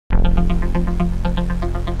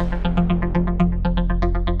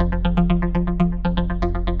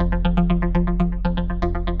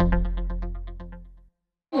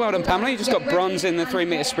And Pamela, you just got bronze in the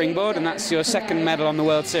 3-metre springboard, and that's your second medal on the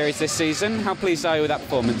World Series this season. How pleased are you with that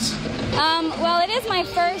performance? Well, it is my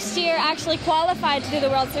first year actually qualified to do the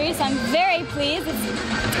World Series, so I'm very pleased.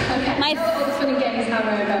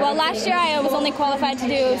 Well, last year I was only qualified to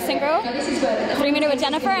do synchro, 3-metre with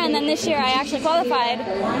Jennifer, and then this year I actually qualified.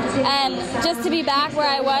 And just to be back where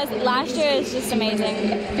I was last year is just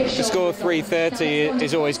amazing. To score 3:30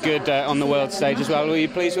 is always good on the world stage as well. Were you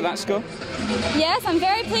pleased with that score? Yes, I'm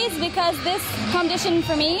very pleased because this competition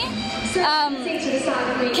for me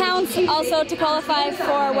counts also to qualify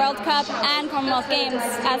for World Cup and Commonwealth Games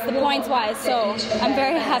as the points-wise, so I'm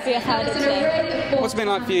very happy with how it is today. What's it been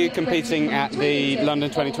like for you competing at the London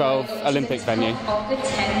 2012 Olympic venue?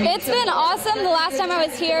 It's been awesome. The last time I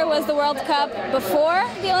was here was the World Cup before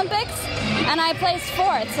the Olympics, and I placed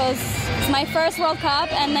 4th, so it's my first World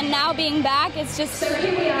Cup, and then now being back, it's just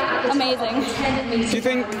amazing. Do you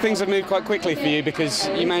think things have moved quite quickly for you, because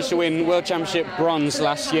you managed to win World Championship bronze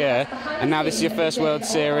last year, and now this is your first World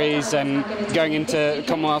Series and going into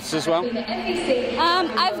Commonwealths as well?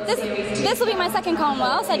 This will be my second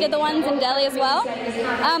Commonwealths. I did the ones in Delhi as well.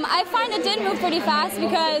 I find it did move pretty fast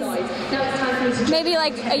because maybe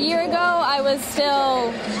like a year ago I was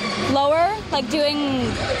still lower, like doing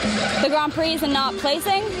the Grand Prix and not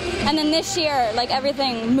placing, and then this year like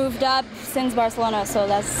everything moved up since Barcelona, so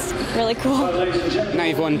that's really cool. Now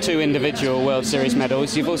you've won 2 individual World Series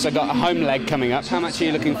medals, you've also got a home leg coming up. How much are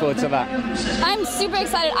you looking forward to that? I'm super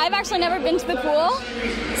excited. I've actually never been to the pool,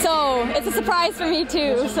 so it's a surprise for me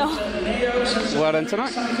too. So well done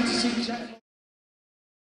tonight.